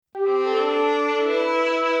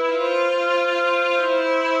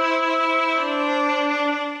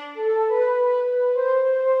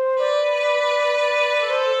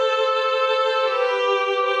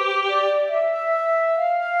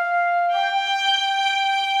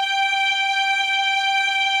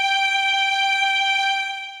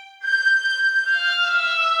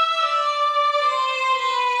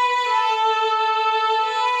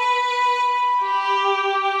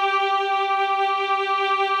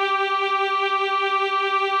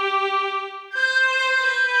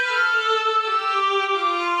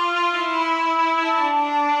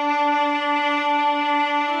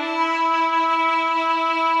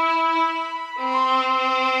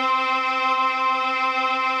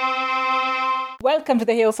Welcome to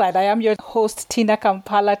the Hillside. I am your host, Tina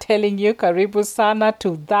Kampala, telling you Karibu Sana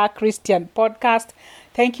to The Christian Podcast.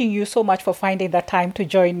 Thanking you so much for finding the time to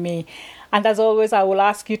join me. And as always, I will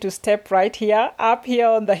ask you to step right here, up here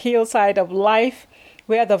on the hillside of life,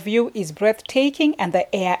 where the view is breathtaking and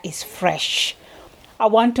the air is fresh. I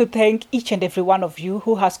want to thank each and every one of you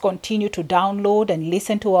who has continued to download and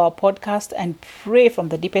listen to our podcast, and pray from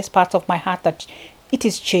the deepest parts of my heart that it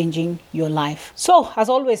is changing your life. So, as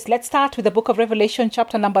always, let's start with the book of Revelation,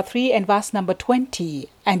 chapter number 3 and verse number 20.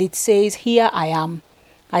 And it says, "Here I am.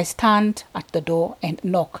 I stand at the door and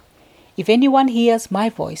knock. If anyone hears my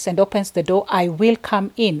voice and opens the door, I will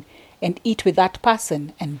come in and eat with that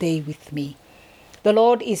person and they with me." The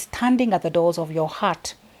Lord is standing at the doors of your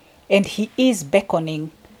heart, and He is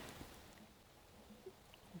beckoning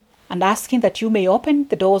and asking that you may open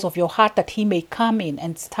the doors of your heart, that He may come in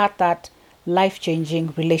and start that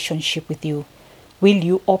life-changing relationship with you. Will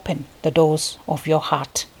you open the doors of your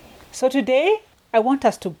heart? So today, I want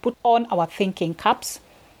us to put on our thinking caps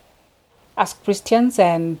as Christians,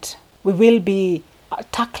 and we will be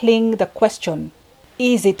tackling the question,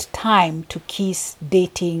 is it time to kiss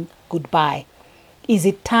dating goodbye? Is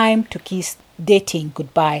it time to kiss dating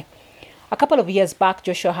goodbye? A couple of years back,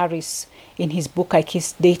 Joshua Harris, in his book, I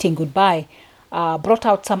Kissed Dating Goodbye, brought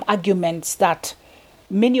out some arguments that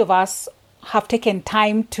many of us have taken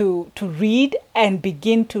time to read and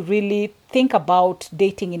begin to really think about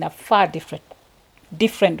dating in a far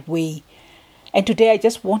different way. And today I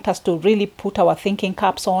just want us to really put our thinking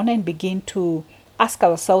caps on and begin to ask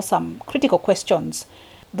ourselves some critical questions.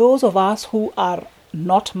 Those of us who are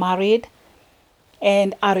not married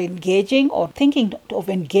and are engaging or thinking of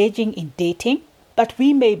engaging in dating, that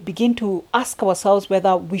we may begin to ask ourselves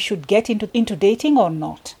whether we should get into dating or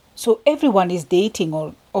not. So everyone is dating,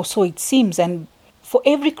 or so it seems. And for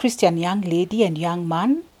every Christian young lady and young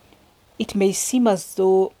man, it may seem as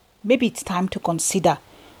though maybe it's time to consider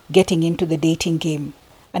getting into the dating game.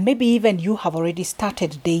 And maybe even you have already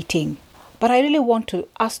started dating. But I really want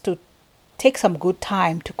us to take some good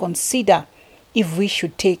time to consider if we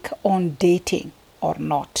should take on dating or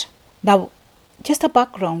not. Now, just a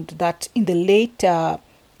background that in the late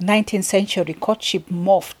 19th century, courtship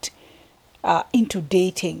morphed into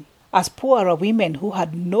dating, as poorer women who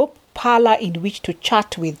had no parlor in which to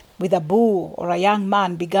chat with a boo or a young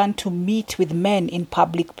man began to meet with men in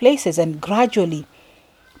public places, and gradually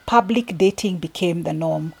public dating became the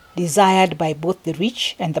norm, desired by both the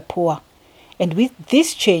rich and the poor. And with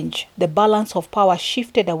this change, the balance of power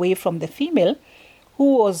shifted away from the female,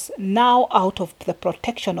 who was now out of the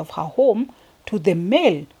protection of her home, to the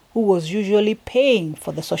male, who was usually paying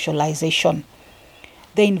for the socialization.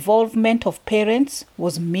 The involvement of parents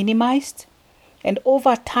was minimized, and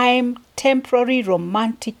over time, temporary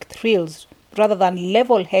romantic thrills rather than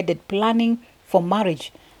level-headed planning for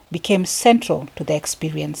marriage became central to the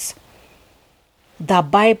experience. The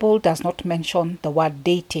Bible does not mention the word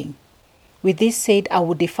dating. With this said, I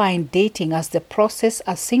would define dating as the process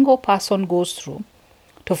a single person goes through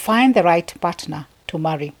to find the right partner to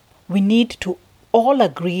marry. We need to all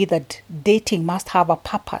agree that dating must have a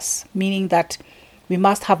purpose, meaning that we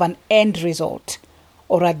must have an end result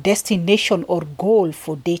or a destination or goal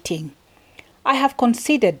for dating. I have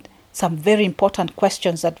considered some very important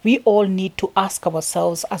questions that we all need to ask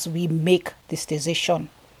ourselves as we make this decision.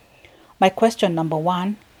 My question number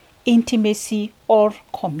 1, intimacy or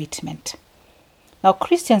commitment? Now,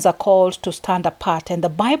 Christians are called to stand apart, and the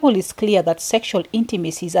Bible is clear that sexual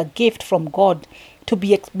intimacy is a gift from God to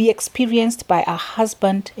be experienced by a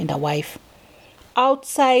husband and a wife.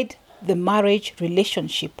 Outside the marriage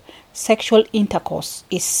relationship, sexual intercourse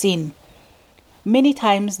is sin. Many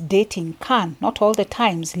times dating can, not all the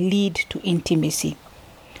times, lead to intimacy.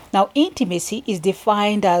 Now, intimacy is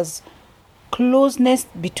defined as closeness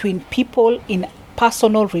between people in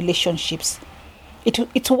personal relationships.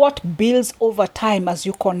 It's what builds over time as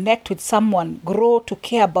you connect with someone, grow to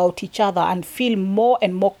care about each other, and feel more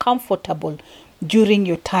and more comfortable during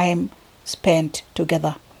your time spent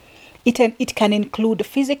together. It can include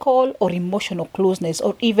physical or emotional closeness,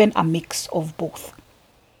 or even a mix of both.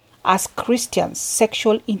 As Christians,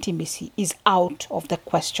 sexual intimacy is out of the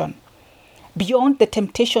question. Beyond the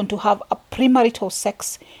temptation to have a premarital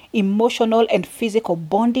sex, emotional and physical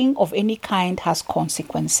bonding of any kind has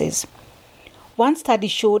consequences. One study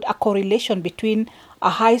showed a correlation between a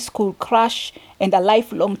high school crush and a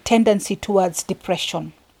lifelong tendency towards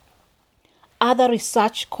depression. Other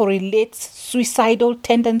research correlates suicidal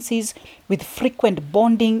tendencies with frequent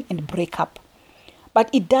bonding and breakup.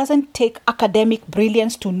 But it doesn't take academic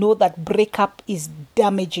brilliance to know that breakup is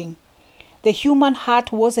damaging. The human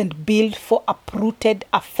heart wasn't built for uprooted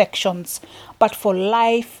affections, but for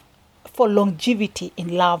life, for longevity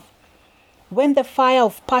in love. When the fire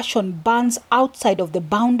of passion burns outside of the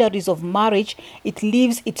boundaries of marriage, it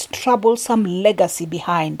leaves its troublesome legacy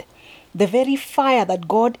behind. The very fire that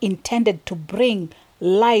God intended to bring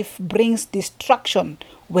life brings destruction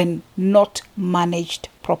when not managed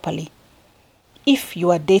properly. If you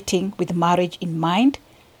are dating with marriage in mind,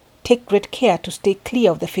 take great care to stay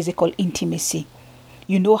clear of the physical intimacy.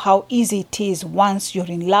 You know how easy it is once you're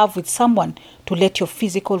in love with someone to let your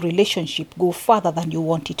physical relationship go further than you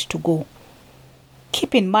want it to go.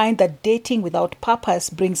 Keep in mind that dating without purpose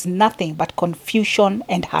brings nothing but confusion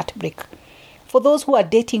and heartbreak. For those who are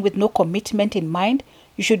dating with no commitment in mind,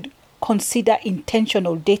 you should consider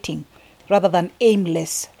intentional dating rather than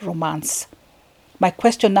aimless romance. My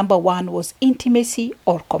question number 1 was intimacy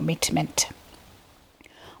or commitment.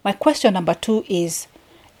 My question number 2 is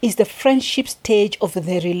the friendship stage of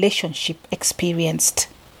the relationship experienced?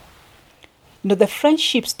 The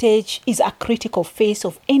friendship stage is a critical phase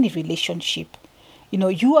of any relationship.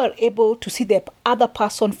 You are able to see the other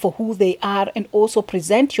person for who they are and also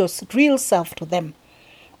present your real self to them,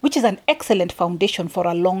 which is an excellent foundation for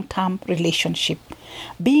a long-term relationship.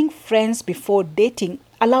 Being friends before dating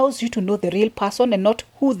allows you to know the real person and not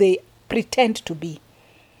who they pretend to be.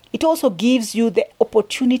 It also gives you the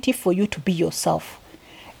opportunity for you to be yourself.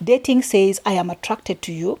 Dating says, I am attracted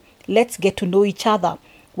to you, let's get to know each other,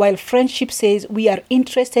 while friendship says, we are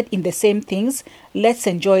interested in the same things, let's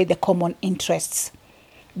enjoy the common interests.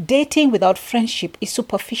 Dating without friendship is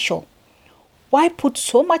superficial. Why put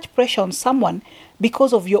so much pressure on someone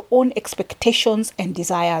because of your own expectations and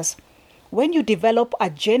desires? When you develop a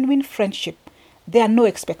genuine friendship, there are no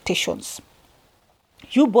expectations.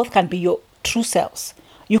 You both can be your true selves.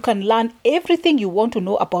 You can learn everything you want to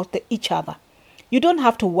know about each other. You don't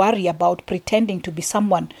have to worry about pretending to be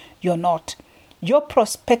someone you're not. Your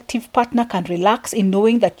prospective partner can relax in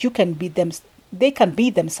knowing that they can be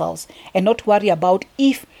themselves and not worry about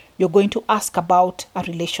if you're going to ask about a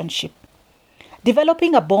relationship.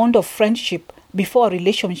 Developing a bond of friendship before a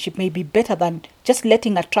relationship may be better than just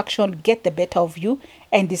letting attraction get the better of you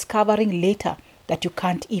and discovering later that you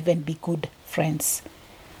can't even be good friends.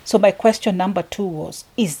 So my question number 2 was,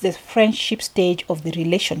 is the friendship stage of the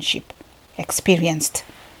relationship experienced?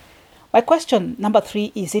 My question number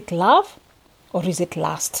 3, is it love or is it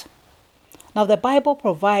lust? Now, the Bible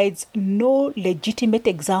provides no legitimate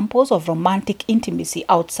examples of romantic intimacy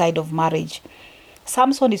outside of marriage.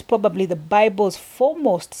 Samson is probably the Bible's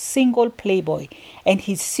foremost single playboy, and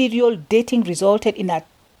his serial dating resulted in a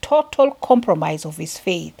total compromise of his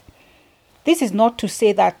faith. This is not to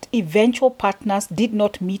say that eventual partners did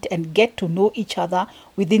not meet and get to know each other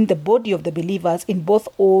within the body of the believers in both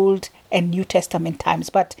Old and New Testament times,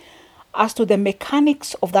 but as to the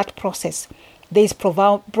mechanics of that process, there is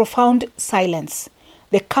profound silence.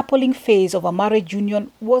 The coupling phase of a marriage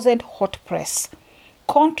union wasn't hot press.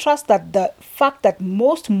 Contrast that the fact that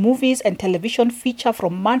most movies and television feature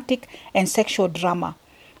romantic and sexual drama.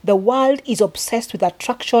 The world is obsessed with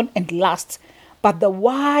attraction and lust, but the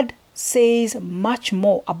word says much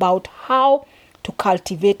more about how to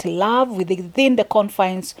cultivate love within the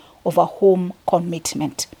confines of a home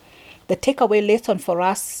commitment. The takeaway lesson for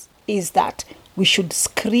us is that we should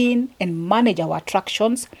screen and manage our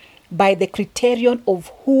attractions by the criterion of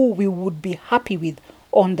who we would be happy with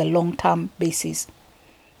on the long-term basis.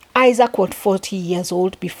 Isaac was 40 years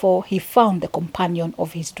old before he found the companion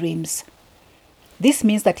of his dreams. This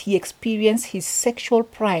means that he experienced his sexual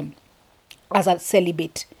prime as a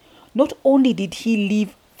celibate. Not only did he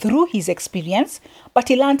live through his experience, but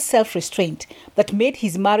he learned self-restraint that made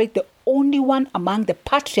his marriage the only one among the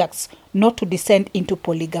patriarchs not to descend into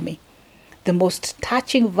polygamy. The most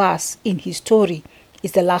touching verse in his story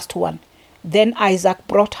is the last one. Then Isaac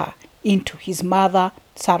brought her into his mother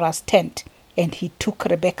Sarah's tent, and he took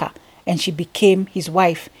Rebekah, and she became his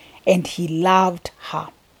wife, and he loved her.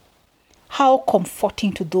 How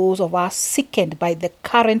comforting to those of us sickened by the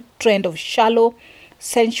current trend of shallow,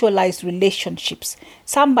 sensualized relationships.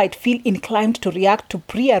 Some might feel inclined to react to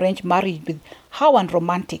pre-arranged marriage with how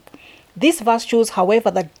unromantic. This verse shows,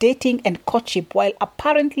 however, that dating and courtship, while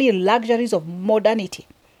apparently luxuries of modernity,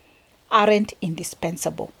 aren't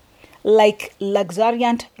indispensable. Like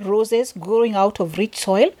luxuriant roses growing out of rich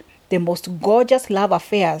soil, the most gorgeous love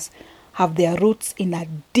affairs have their roots in a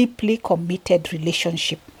deeply committed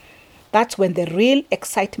relationship. That's when the real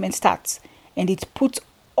excitement starts, and it puts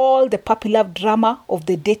all the puppy love drama of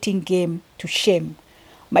the dating game to shame.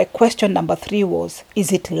 My question number 3 was,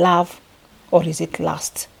 is it love or is it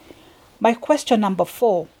lust? My question number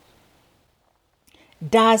 4,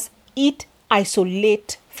 does it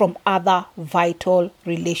isolate from other vital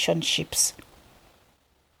relationships.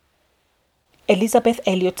 Elizabeth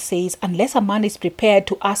Elliot says, unless a man is prepared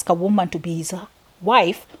to ask a woman to be his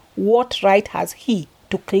wife, what right has he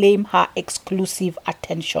to claim her exclusive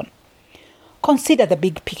attention? Consider the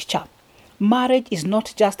big picture. Marriage is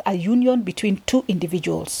not just a union between two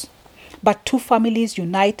individuals, but two families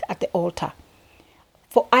unite at the altar.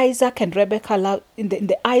 For Isaac and Rebecca, in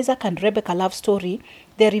the Isaac and Rebecca love story,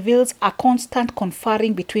 there reveals a constant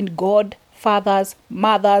conferring between God, fathers,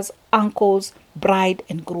 mothers, uncles, bride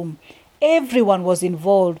and groom. Everyone was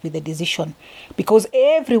involved with the decision because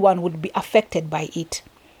everyone would be affected by it.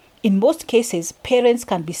 In most cases, parents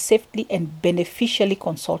can be safely and beneficially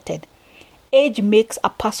consulted. Age makes a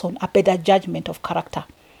person a better judgment of character.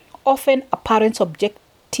 Often, a parent's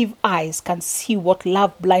objective eyes can see what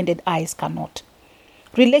love-blinded eyes cannot.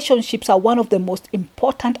 Relationships are one of the most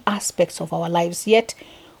important aspects of our lives, yet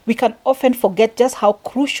we can often forget just how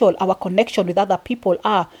crucial our connection with other people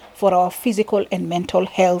are for our physical and mental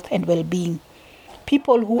health and well-being.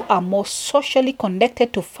 People who are more socially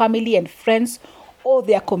connected to family and friends or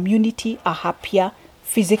their community are happier,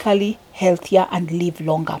 physically healthier, and live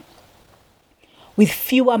longer, with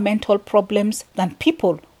fewer mental problems than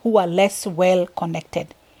people who are less well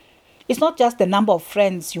connected. It's not just the number of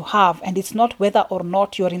friends you have, and it's not whether or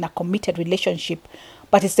not you're in a committed relationship,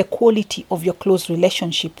 but it's the quality of your close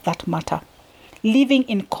relationship that matter. Living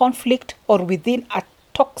in conflict or within a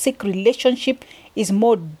toxic relationship is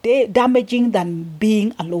more damaging than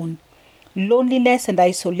being alone. Loneliness and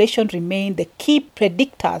isolation remain the key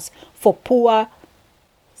predictors for poor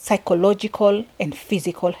psychological and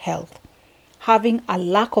physical health. Having a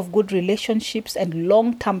lack of good relationships and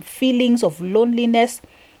long-term feelings of loneliness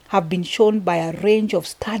have been shown by a range of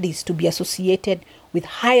studies to be associated with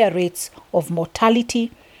higher rates of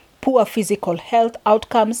mortality, poor physical health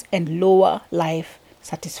outcomes, and lower life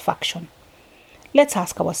satisfaction. Let's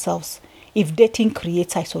ask ourselves if dating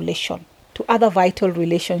creates isolation to other vital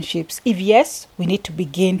relationships. If yes, we need to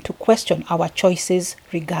begin to question our choices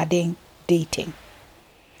regarding dating.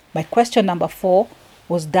 My question number 4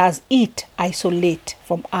 was, does it isolate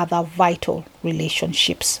from other vital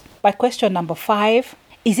relationships? My question number 5,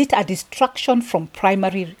 is it a distraction from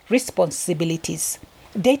primary responsibilities?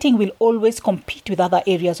 Dating will always compete with other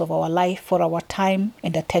areas of our life for our time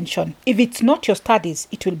and attention. If it's not your studies,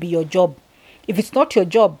 it will be your job. If it's not your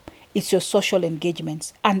job, it's your social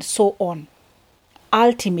engagements, and so on.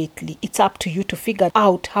 Ultimately, it's up to you to figure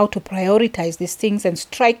out how to prioritize these things and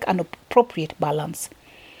strike an appropriate balance.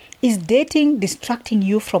 Is dating distracting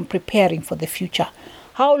you from preparing for the future?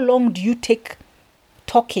 How long do you take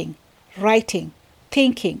talking, writing,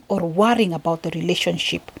 thinking, or worrying about the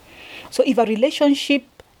relationship? So if a relationship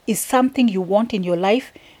is something you want in your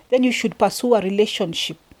life, then you should pursue a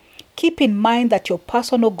relationship. Keep in mind that your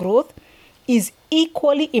personal growth is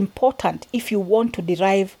equally important if you want to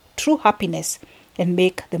derive true happiness and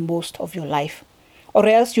make the most of your life. Or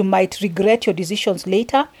else you might regret your decisions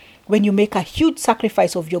later when you make a huge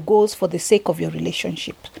sacrifice of your goals for the sake of your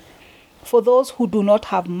relationship. For those who do not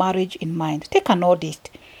have marriage in mind, take an audit.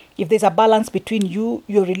 If there's a balance between you,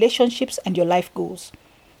 your relationships, and your life goals,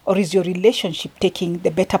 or is your relationship taking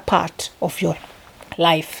the better part of your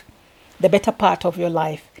life? The better part of your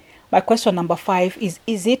life. My question number 5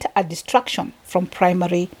 is it a distraction from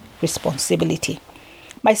primary responsibility?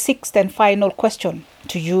 My 6th and final question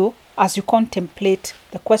to you, as you contemplate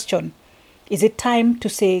the question, is it time to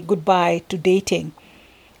say goodbye to dating?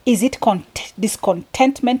 Is it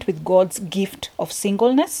discontentment with God's gift of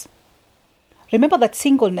singleness? Remember that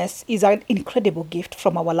singleness is an incredible gift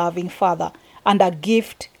from our loving Father, and a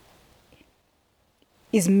gift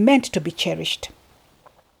is meant to be cherished.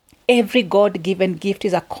 Every God-given gift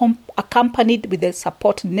is accompanied with the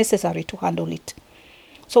support necessary to handle it.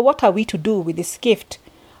 So what are we to do with this gift?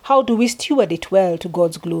 How do we steward it well to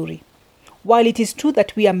God's glory? While it is true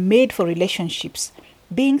that we are made for relationships,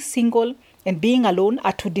 being single and being alone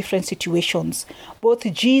are two different situations.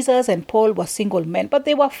 Both Jesus and Paul were single men, but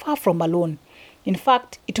they were far from alone. In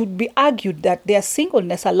fact, it would be argued that their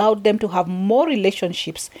singleness allowed them to have more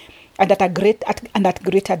relationships and at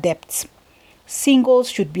greater depths. Singles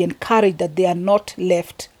should be encouraged that they are not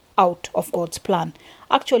left out of God's plan.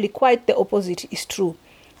 Actually, quite the opposite is true.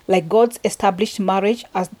 Like God established marriage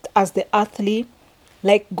as the earthly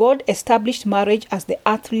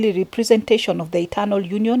representation of the eternal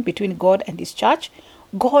union between God and His church,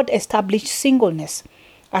 God established singleness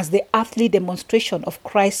as the earthly demonstration of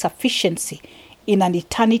Christ's sufficiency in an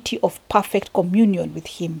eternity of perfect communion with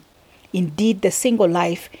Him. Indeed, the single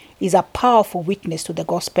life is a powerful witness to the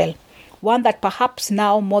gospel, one that perhaps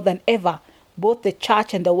now more than ever both the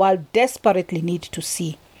church and the world desperately need to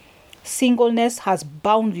see. Singleness has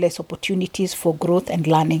boundless opportunities for growth and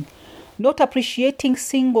learning. Not appreciating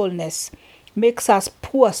singleness makes us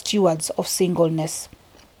poor stewards of singleness.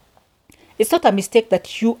 It's not a mistake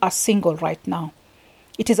that you are single right now.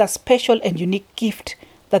 It is a special and unique gift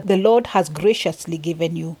that the Lord has graciously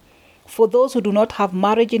given you. For those who do not have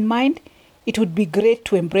marriage in mind, it would be great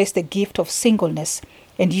to embrace the gift of singleness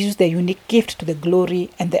and use the unique gift to the glory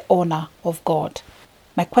and the honor of God.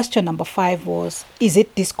 My question number 5 was, is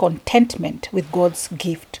it discontentment with God's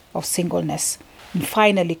gift of singleness? And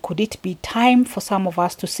finally, could it be time for some of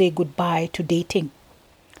us to say goodbye to dating?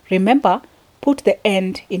 Remember, put the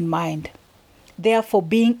end in mind. Therefore,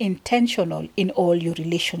 being intentional in all your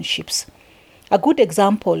relationships. A good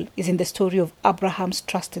example is in the story of Abraham's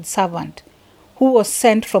trusted servant, who was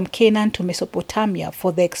sent from Canaan to Mesopotamia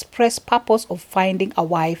for the express purpose of finding a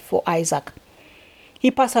wife for Isaac. He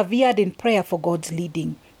persevered in prayer for God's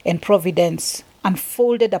leading, and providence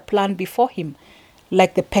unfolded a plan before him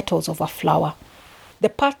like the petals of a flower. The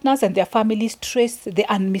partners and their families traced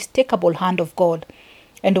the unmistakable hand of God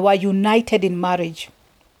and were united in marriage.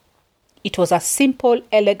 It was a simple,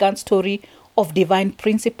 elegant story of divine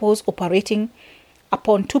principles operating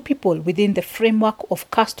upon two people within the framework of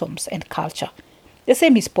customs and culture. The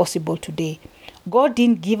same is possible today. God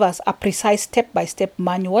didn't give us a precise step-by-step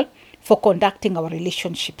manual for conducting our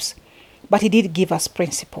relationships, but He did give us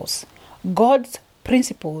principles. God's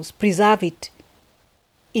principles preserve it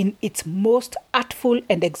in its most artful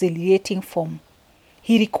and exhilarating form.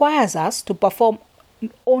 He requires us to perform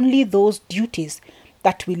only those duties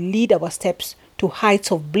that will lead our steps to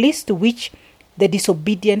heights of bliss to which the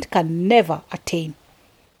disobedient can never attain.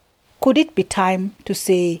 Could it be time to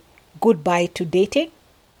say goodbye to dating?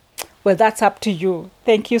 Well, that's up to you.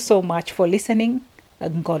 Thank you so much for listening,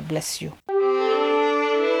 and God bless you.